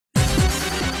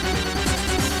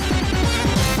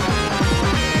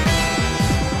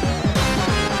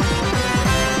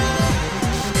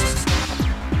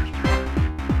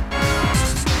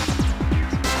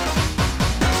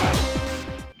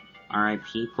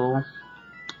people,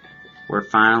 we're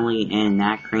finally in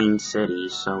Nacrene City,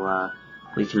 so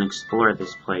we can explore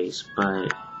this place,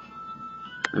 but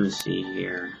let me see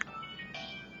here.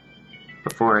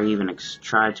 Before I even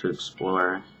try to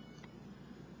explore,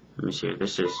 let me see here,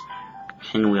 this is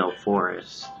Pinwheel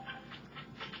Forest.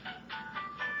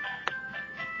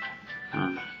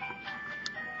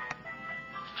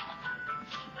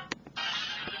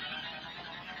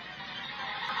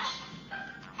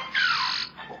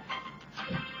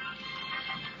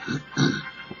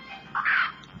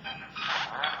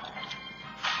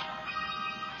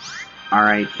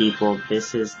 Alright people,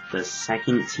 this is the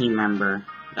second team member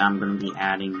that I'm going to be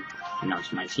adding,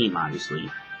 to my team, obviously.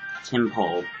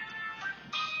 Timpole.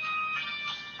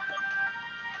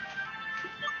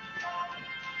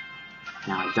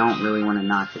 Now, I don't really want to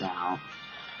knock it out.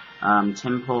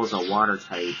 Timpole is a water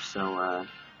type, so,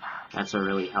 that's a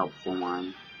really helpful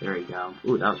one. There you go.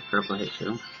 Ooh, that was a critical hit,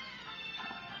 too.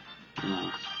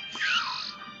 Yeah.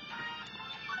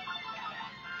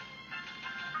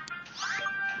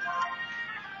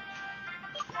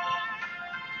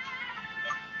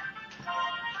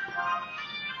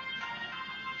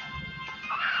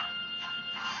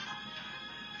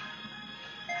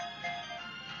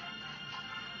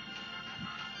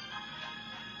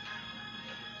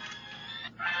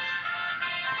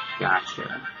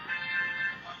 Gotcha.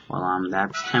 Well,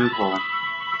 that's Timpole.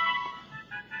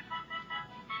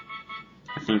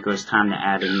 I think it was time to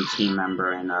add a new team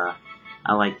member, and,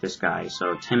 I like this guy.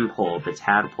 So, Timpole, the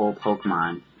tadpole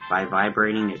Pokemon. By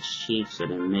vibrating its cheeks, it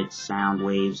emits sound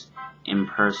waves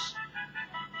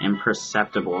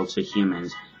imperceptible to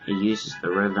humans. It uses the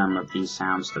rhythm of these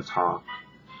sounds to talk.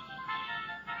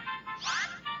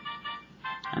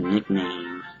 A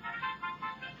nickname.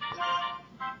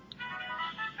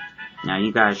 Now,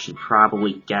 you guys should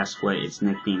probably guess what its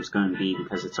nickname's going to be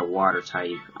because it's a water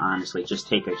type. Honestly, just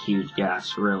take a huge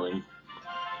guess, really.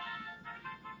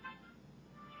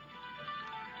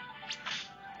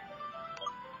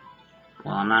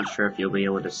 Well, I'm not sure if you'll be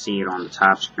able to see it on the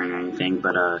top screen or anything,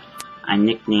 but I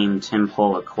nicknamed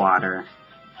Timpole Aquater.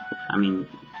 I mean,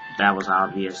 that was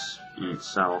obvious in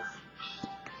itself.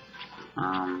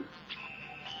 Right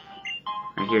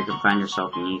here you can find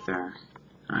yourself an ether,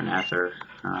 or an ether,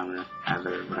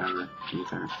 whatever,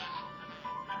 ether.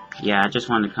 Yeah, I just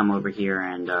wanted to come over here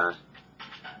and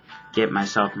get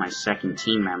myself my second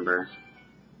team member,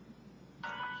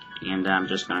 and I'm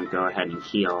just going to go ahead and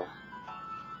heal.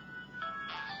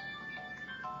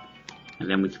 And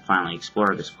then we can finally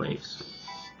explore this place.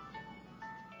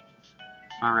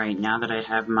 Alright, now that I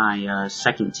have my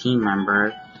second team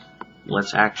member,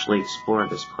 let's actually explore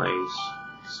this place.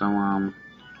 So, my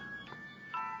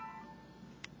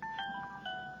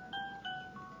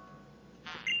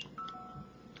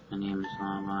name is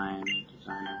Online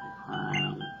Designer.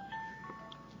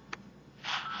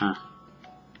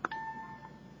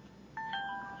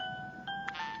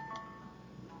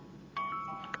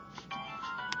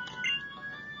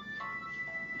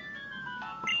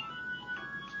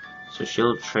 So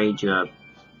she'll trade you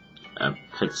a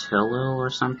Patillo or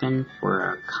something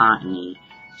for a Cottony.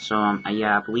 So,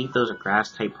 yeah, I believe those are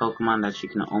grass-type Pokemon that you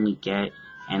can only get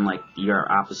in, like,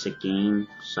 your opposite game.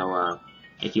 So,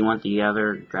 if you want the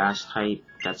other grass-type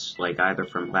that's, like, either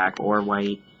from black or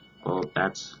white, well,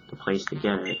 that's the place to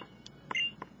get it.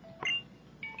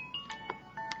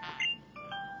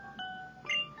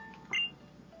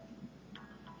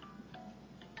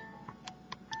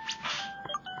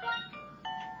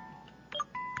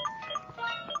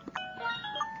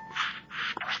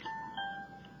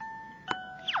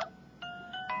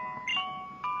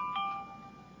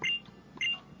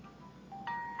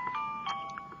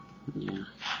 Yeah.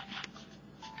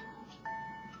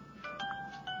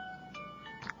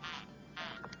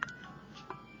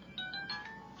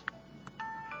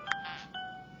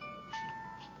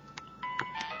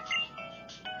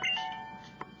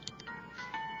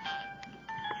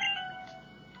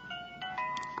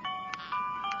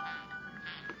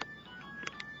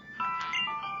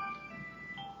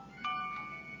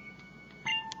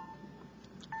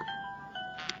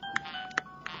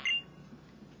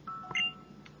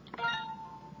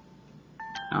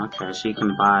 Okay, so you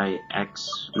can buy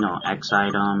X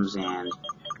items and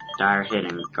Dire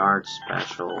Hit and Guard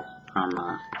Special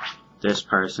from this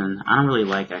person. I don't really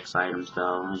like X items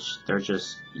though. They're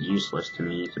just useless to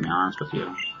me, to be honest with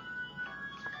you.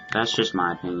 That's just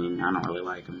my opinion. I don't really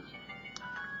like them.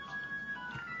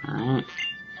 Alright.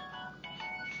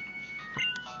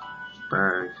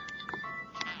 Bird.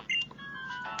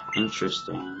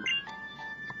 Interesting.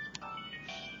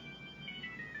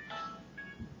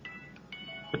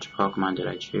 Which Pokemon did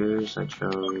I choose? I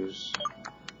chose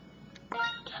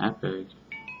Tepig.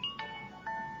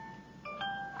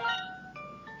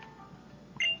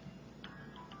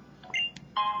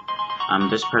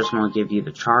 This person will give you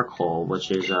the Charcoal,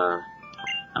 which is a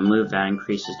move that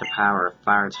increases the power of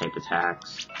fire-type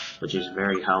attacks, which is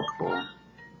very helpful.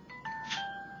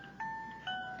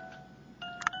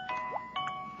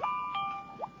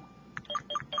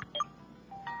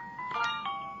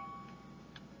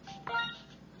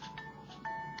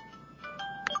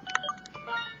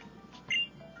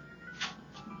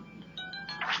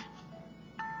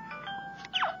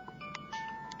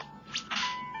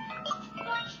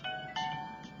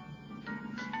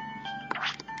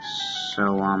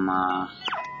 So,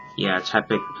 yeah,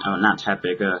 Tepig, oh, not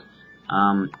Tepig,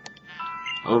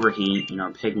 Overheat, you know,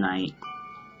 Pignite,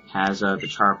 has, the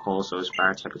Charcoal, so his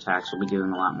fire-type attacks will be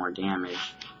doing a lot more damage,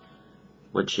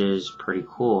 which is pretty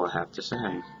cool, I have to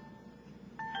say.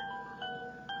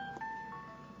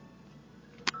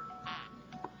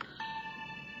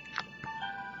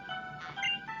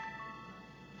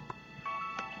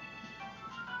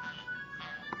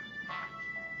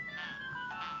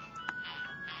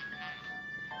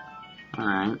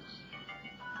 Alright.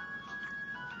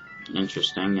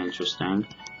 Interesting, interesting.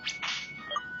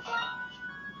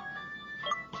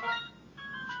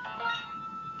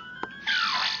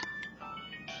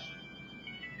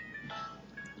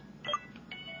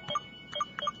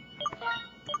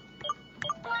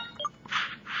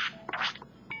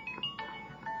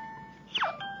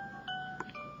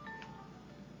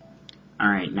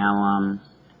 Alright, now,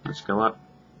 let's go up.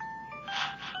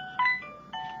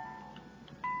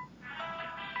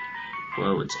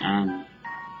 Whoa, it's N.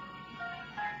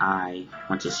 I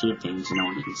want to see things no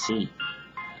one can see.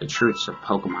 The truths of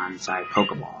Pokemon inside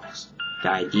Pokeballs. The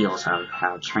ideals of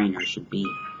how trainers should be.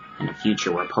 In a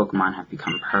future where Pokemon have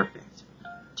become perfect.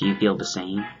 Do you feel the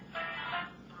same?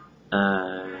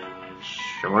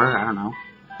 Sure, I don't know.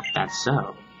 If that's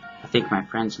so, I think my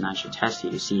friends and I should test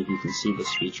you to see if you can see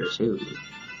this feature too.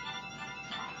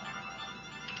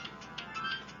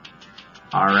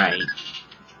 Alright.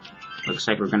 Looks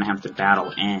like we're gonna have to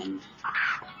battle N.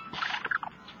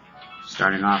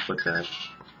 Starting off with the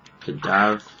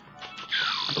Dove.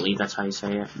 I believe that's how you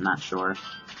say it. I'm not sure.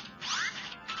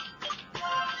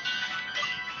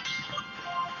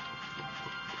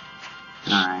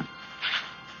 Alright.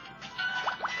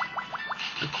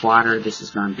 The Quatter, this is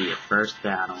going to be your first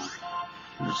battle.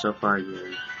 And so far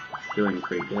you're doing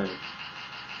pretty good.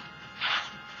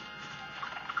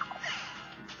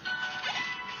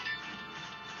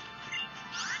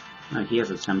 He has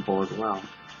a temple as well.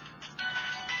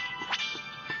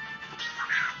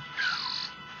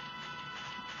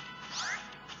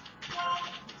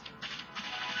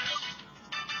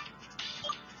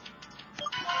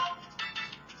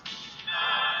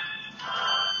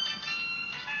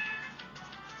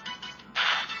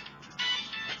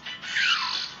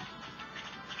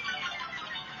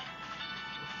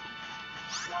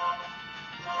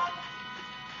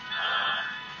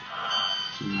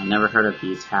 I never heard of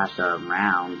the attack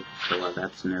round, so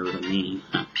that's new to me.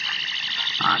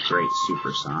 Ah, great,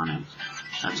 Supersonic.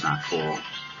 That's not cool.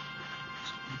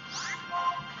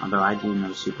 Although I do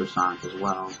know Supersonic as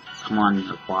well. Come on,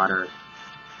 the Quatter.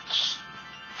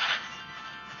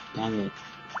 Dang it.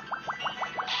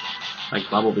 Like,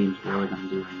 Bubble Beam's really gonna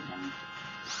do anything.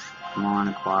 Come on,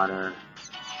 a Quatter.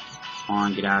 Come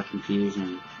on, get out of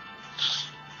confusion.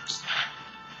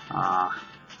 Ah.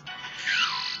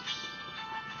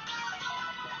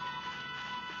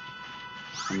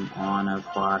 Come on, a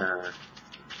Quatter.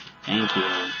 Thank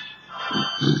you.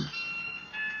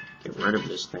 Get rid of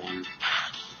this thing.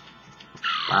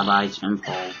 Bye-bye,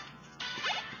 Temple.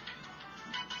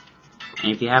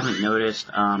 And if you haven't noticed,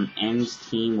 N's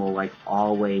team will, like,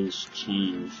 always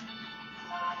change.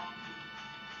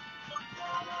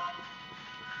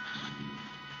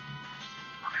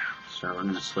 So we're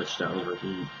gonna switch to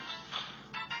Overheat.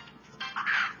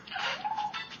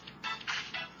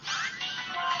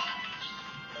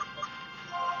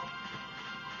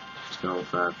 Go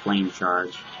with Flame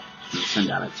Charge and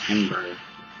send out a Timber.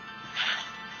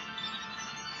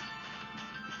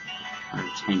 Or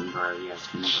Timber, yes,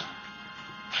 Timber.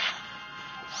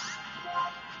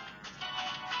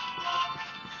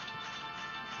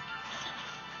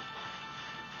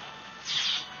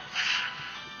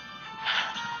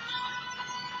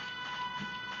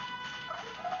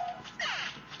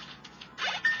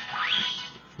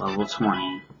 Level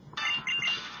 20.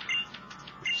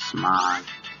 Smog.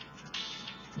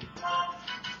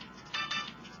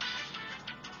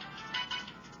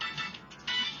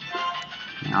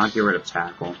 I'll get rid of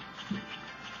Tackle.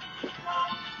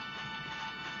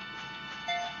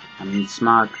 I mean,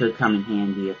 smog could come in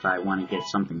handy if I want to get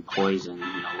something poisoned, with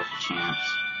a chance.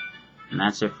 And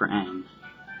that's it for N.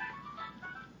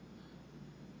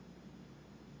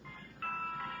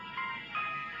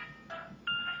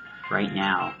 Right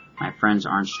now, my friends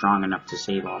aren't strong enough to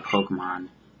save all Pokemon.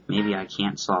 Maybe I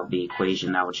can't solve the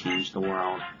equation that will change the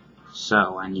world.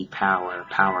 So, I need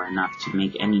power enough to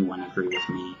make anyone agree with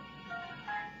me.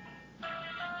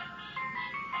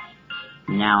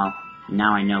 Now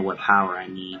I know what power I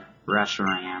need.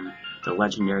 Reshiram, the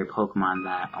legendary Pokemon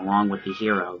that, along with the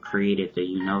hero, created the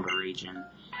Unova region.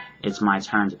 It's my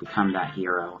turn to become that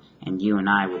hero, and you and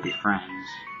I will be friends.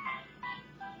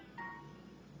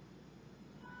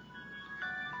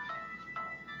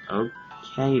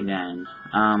 Okay then,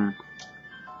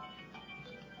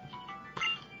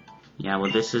 yeah,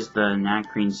 well, this is the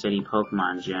Nacrene City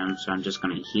Pokemon Gym, so I'm just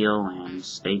gonna heal and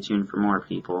stay tuned for more,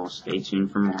 people. Stay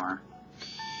tuned for more.